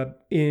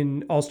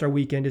in All-Star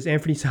Weekend is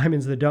Anthony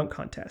Simons the dunk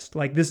contest.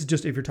 Like, this is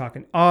just if you're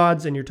talking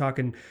odds and you're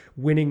talking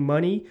winning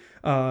money.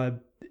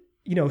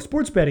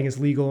 Sports betting is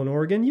legal in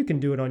Oregon. You can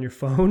do it on your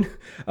phone,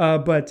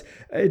 but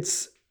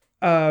it's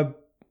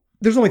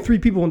there's only 3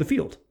 people in the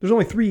field. There's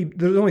only three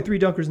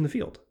dunkers in the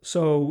field.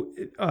 So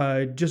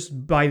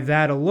just by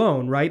that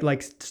alone, right?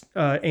 Like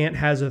Ant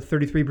has a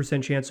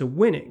 33% chance of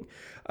winning.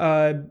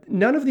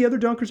 None of the other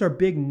dunkers are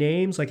big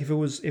names. Like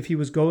if he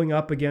was going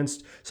up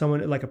against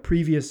someone like a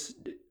previous,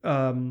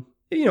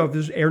 if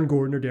there's Aaron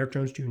Gordon or Derek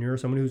Jones Jr. or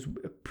someone who's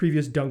a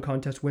previous dunk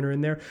contest winner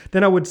in there,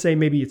 then I would say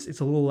maybe it's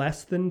a little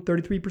less than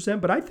 33%.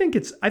 But I think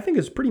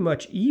it's pretty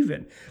much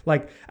even.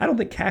 Like, I don't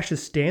think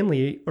Cassius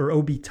Stanley or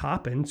Obi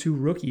Toppin, 2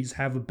 rookies,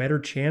 have a better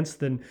chance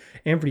than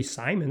Anthony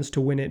Simons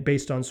to win it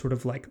based on sort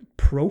of like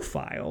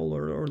profile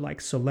or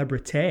like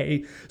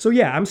celebrity. So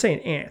yeah, I'm saying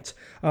Ant.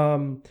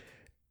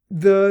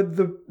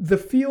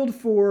 The field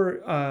for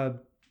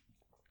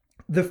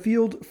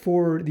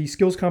the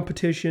skills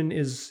competition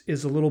is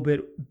a little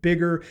bit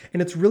bigger,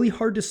 and it's really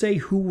hard to say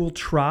who will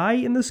try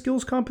in the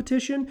skills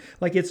competition.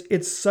 Like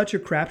it's such a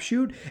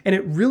crapshoot, and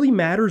it really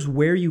matters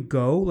where you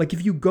go. Like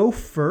if you go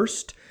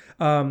first,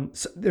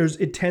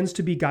 it tends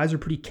to be guys are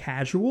pretty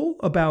casual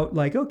about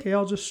like, okay,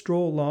 I'll just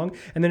stroll along,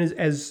 and then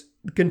as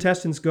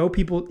contestants go,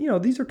 people,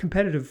 these are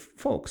competitive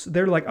folks.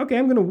 They're like, okay,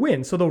 I'm going to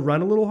win. So they'll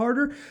run a little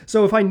harder.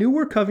 So if I knew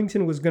where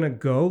Covington was going to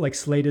go, like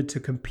slated to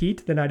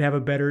compete, then I'd have a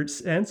better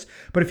sense.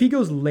 But if he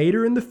goes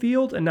later in the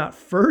field and not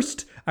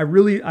first, I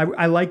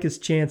like his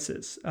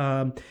chances.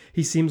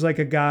 He seems like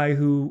a guy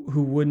who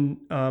wouldn't,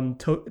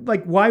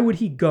 why would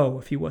he go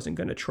if he wasn't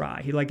going to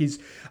try?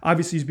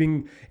 He's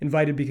being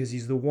invited because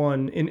he's the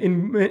one,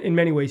 in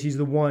many ways, he's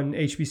the one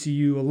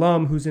HBCU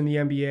alum who's in the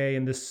NBA,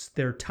 and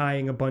they're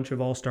tying a bunch of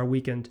All-Star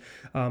Weekend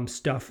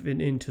stuff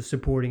into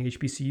supporting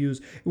HBCUs,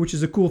 which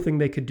is a cool thing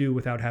they could do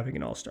without having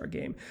an All-Star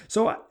game.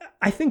 So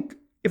I think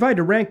if I had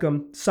to rank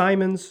them,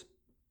 Simons,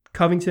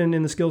 Covington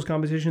in the skills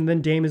competition,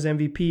 then Dame is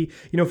MVP.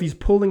 If he's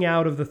pulling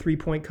out of the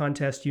 3-point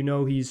contest,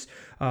 he's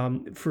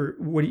for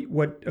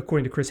what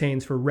according to Chris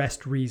Haynes, for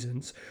rest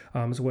reasons,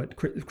 is what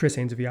Chris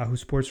Haynes of Yahoo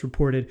Sports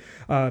reported.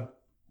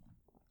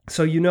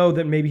 So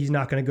that maybe he's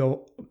not going to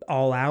go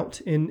all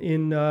out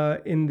in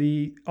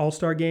the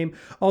All-Star game.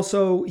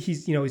 Also,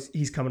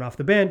 he's coming off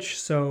the bench,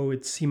 so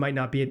he might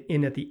not be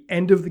in at the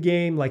end of the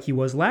game like he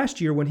was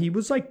last year when he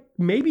was like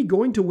maybe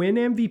going to win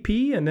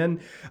MVP, and then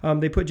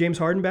they put James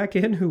Harden back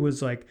in, who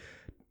was like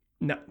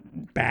not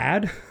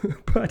bad,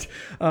 but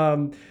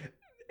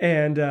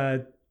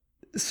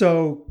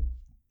so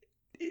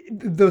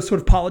the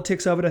sort of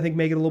politics of it, I think,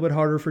 make it a little bit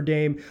harder for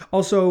Dame.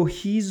 Also,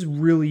 he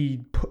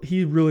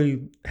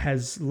really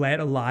has let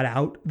a lot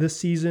out this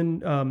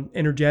season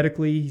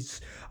energetically. He's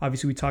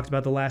obviously, we talked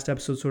about the last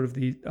episode, sort of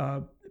the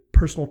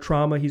personal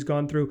trauma he's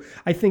gone through.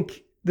 I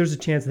think there's a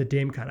chance that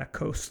Dame kind of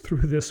coasts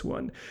through this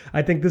one.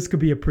 I think this could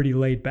be a pretty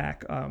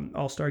laid-back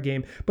all-star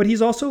game. But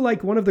he's also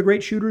like one of the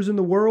great shooters in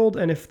the world,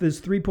 and if his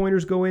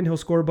three-pointers go in, he'll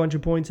score a bunch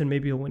of points, and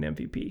maybe he'll win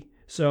MVP.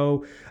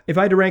 So if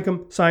I had to rank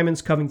them,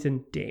 Simons,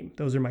 Covington, Dame.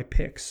 Those are my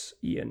picks,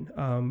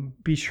 Ian.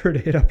 Be sure to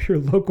hit up your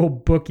local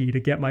bookie to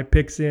get my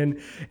picks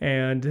in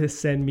and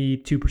send me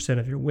 2%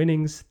 of your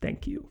winnings.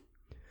 Thank you.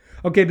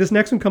 Okay, this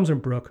next one comes from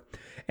Brooke.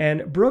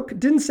 And Brooke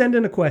didn't send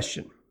in a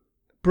question.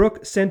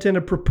 Brooke sent in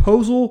a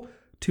proposal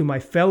to my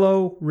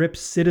fellow Rip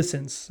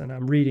citizens, and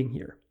I'm reading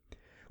here.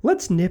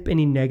 Let's nip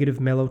any negative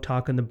Melo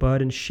talk in the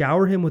bud and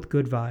shower him with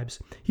good vibes.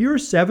 Here are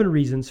 7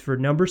 reasons for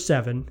number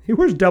 7. He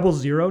wears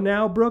 00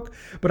 now, Brooke,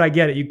 but I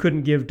get it. You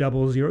couldn't give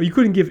 00. You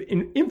couldn't give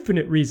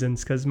infinite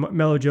reasons because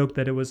Melo joked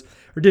that it was,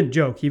 or didn't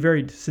joke. He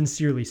very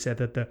sincerely said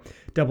that the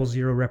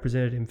 00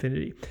 represented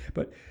infinity.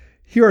 But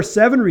here are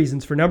 7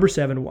 reasons for number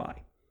 7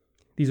 why.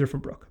 These are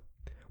from Brooke.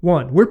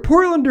 1, we're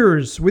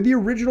Portlanders. We're the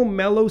original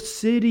Melo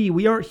City.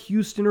 We aren't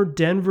Houston or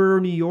Denver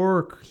or New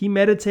York. He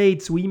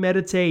meditates. We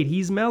meditate.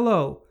 He's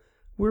Melo.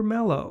 We're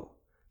Melo.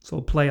 It's a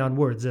little play on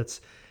words.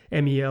 That's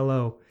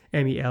M-E-L-O,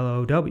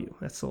 M-E-L-O-W.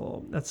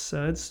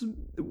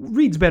 It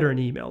reads better in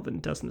email than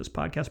it does in this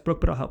podcast,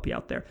 Brooke, but I'll help you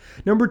out there.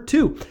 Number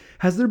 2,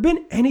 has there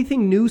been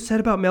anything new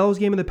said about Melo's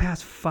game in the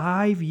past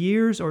 5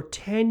 years or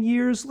 10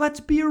 years? Let's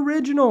be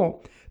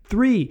original.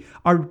 3,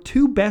 our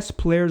 2 best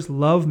players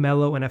love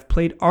Melo and have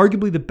played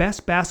arguably the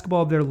best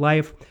basketball of their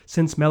life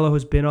since Melo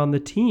has been on the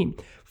team.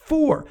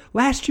 4,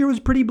 last year was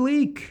pretty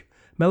bleak.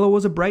 Melo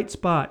was a bright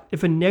spot.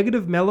 If a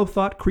negative Melo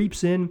thought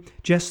creeps in,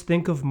 just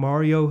think of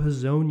Mario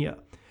Hezonja.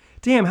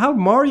 Damn, how'd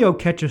Mario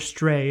catch a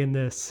stray in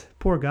this?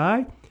 Poor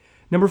guy.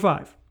 Number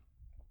 5,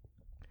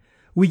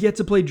 we get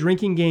to play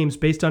drinking games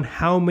based on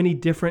how many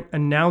different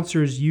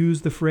announcers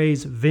use the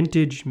phrase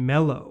vintage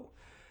Melo.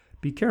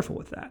 Be careful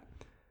with that.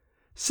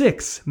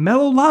 6,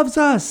 Melo loves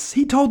us.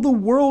 He told the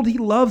world he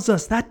loves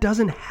us. That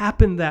doesn't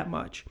happen that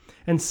much.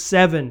 And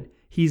 7,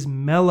 he's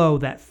Melo.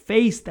 That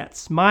face, that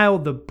smile,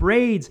 the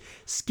braids,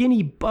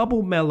 skinny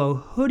bubble Melo,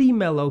 hoodie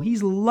Melo.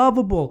 He's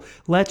lovable.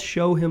 Let's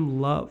show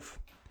him love.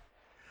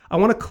 I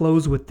want to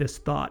close with this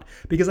thought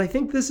because I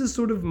think this is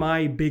sort of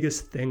my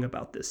biggest thing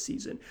about this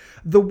season.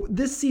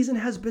 This season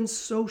has been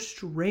so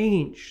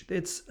strange.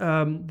 It's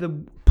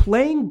the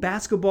playing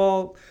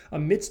basketball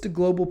amidst a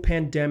global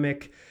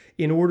pandemic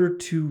in order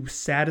to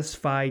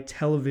satisfy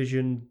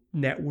television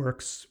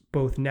networks,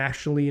 both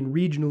nationally and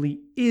regionally,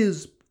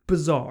 is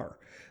bizarre.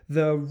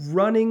 The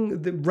running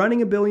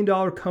a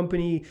billion-dollar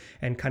company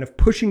and kind of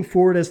pushing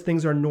forward as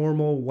things are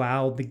normal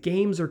while the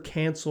games are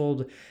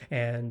canceled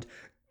and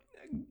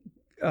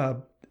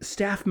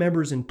staff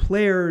members and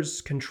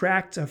players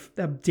contract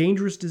a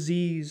dangerous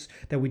disease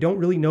that we don't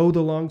really know the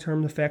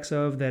long-term effects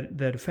of,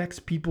 that affects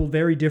people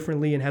very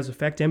differently and has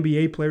affected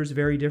NBA players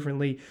very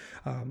differently.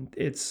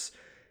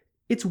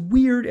 It's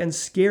weird and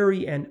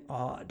scary and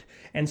odd.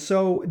 And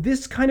so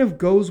this kind of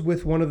goes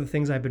with one of the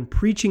things I've been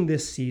preaching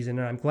this season,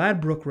 and I'm glad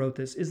Brooke wrote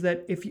this, is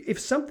that if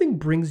something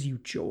brings you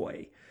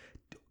joy,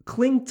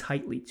 cling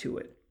tightly to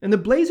it. And the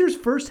Blazers'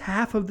 first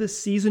half of this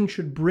season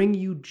should bring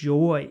you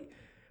joy.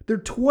 They're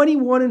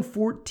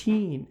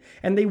 21-14,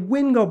 and they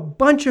win a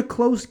bunch of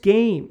close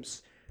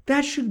games.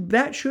 That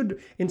should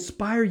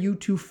inspire you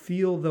to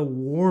feel the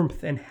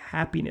warmth and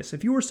happiness.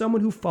 If you are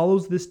someone who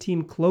follows this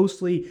team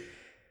closely,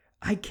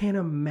 I can't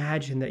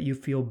imagine that you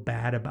feel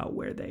bad about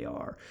where they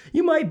are.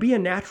 You might be a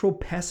natural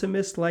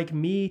pessimist like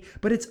me,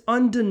 but it's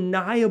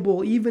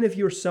undeniable, even if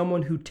you're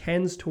someone who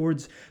tends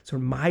towards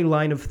sort of my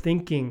line of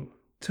thinking,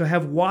 to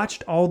have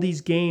watched all these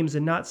games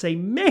and not say,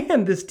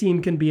 man, this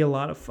team can be a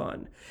lot of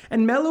fun.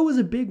 And Melo is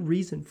a big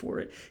reason for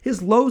it.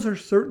 His lows are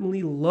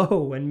certainly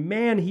low, and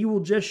man, he will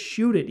just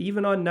shoot it,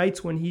 even on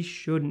nights when he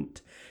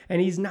shouldn't.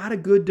 And he's not a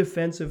good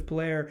defensive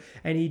player,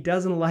 and he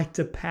doesn't like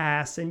to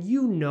pass. And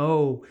you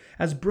know,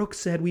 as Brooks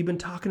said, we've been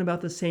talking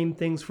about the same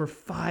things for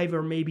 5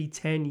 or maybe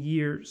 10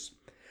 years.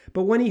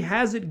 But when he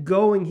has it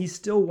going, he's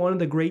still one of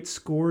the great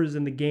scorers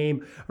in the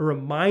game, a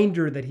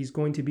reminder that he's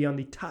going to be on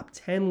the top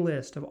 10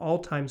 list of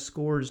all-time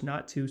scorers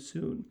not too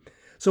soon.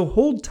 So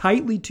hold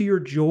tightly to your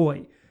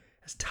joy,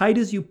 as tight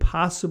as you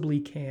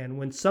possibly can.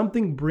 When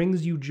something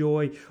brings you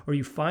joy or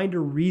you find a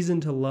reason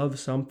to love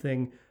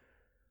something,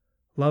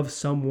 love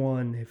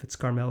someone, if it's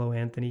Carmelo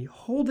Anthony,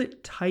 hold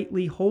it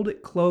tightly, hold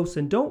it close,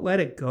 and don't let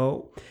it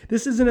go.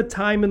 This isn't a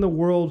time in the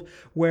world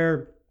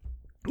where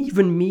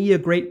even me, a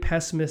great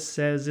pessimist,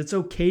 says it's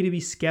okay to be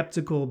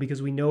skeptical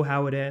because we know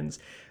how it ends.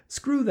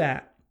 Screw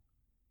that.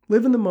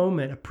 Live in the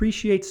moment.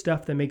 Appreciate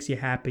stuff that makes you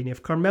happy. And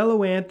if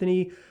Carmelo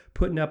Anthony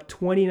putting up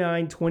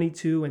 29,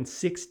 22, and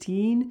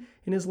 16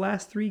 in his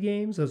last 3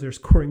 games, those are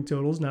scoring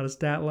totals, not a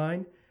stat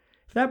line,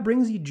 if that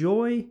brings you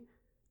joy,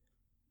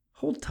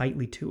 hold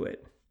tightly to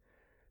it.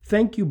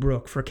 Thank you,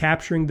 Brooke, for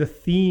capturing the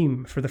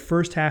theme for the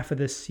first half of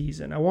this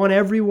season. I want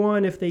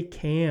everyone, if they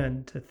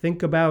can, to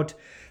think about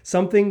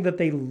something that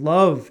they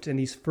loved in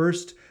these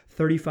first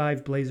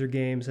 35 Blazer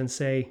games and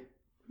say,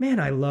 man,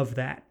 I love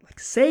that. Like,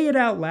 say it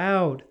out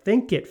loud.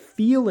 Think it.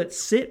 Feel it.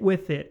 Sit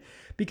with it.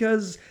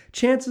 because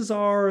chances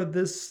are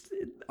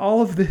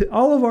all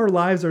of our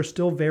lives are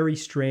still very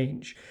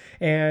strange,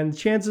 and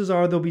chances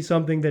are there'll be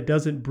something that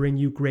doesn't bring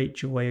you great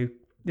joy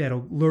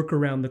that'll lurk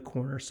around the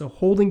corner. So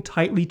holding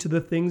tightly to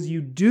the things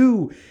you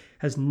do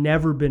has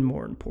never been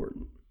more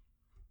important.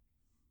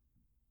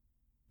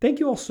 Thank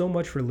you all so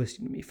much for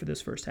listening to me for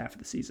this first half of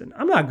the season.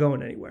 I'm not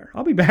going anywhere.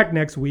 I'll be back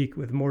next week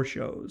with more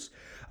shows.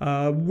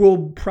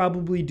 We'll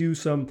probably do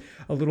some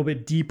a little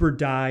bit deeper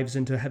dives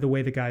into the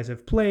way the guys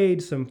have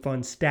played, some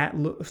fun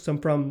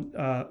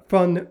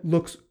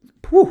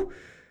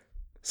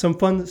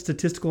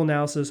statistical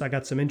analysis. I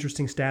got some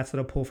interesting stats that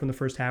I'll pull from the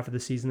first half of the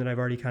season that I've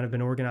already kind of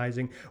been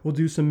organizing. We'll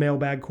do some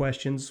mailbag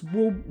questions.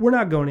 We're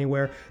not going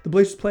anywhere. The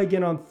Blazers play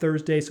again on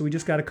Thursday, so we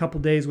just got a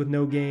couple days with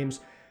no games.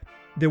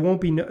 There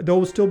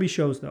will still be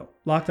shows though.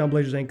 Locked On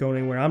Blazers ain't going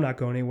anywhere. I'm not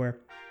going anywhere.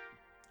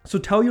 So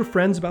tell your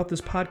friends about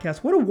this podcast.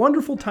 What a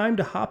wonderful time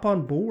to hop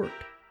on board.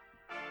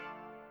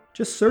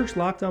 Just search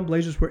Locked On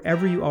Blazers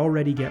wherever you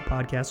already get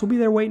podcasts. We'll be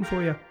there waiting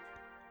for you.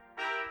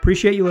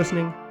 Appreciate you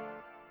listening.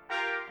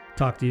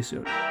 Talk to you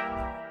soon.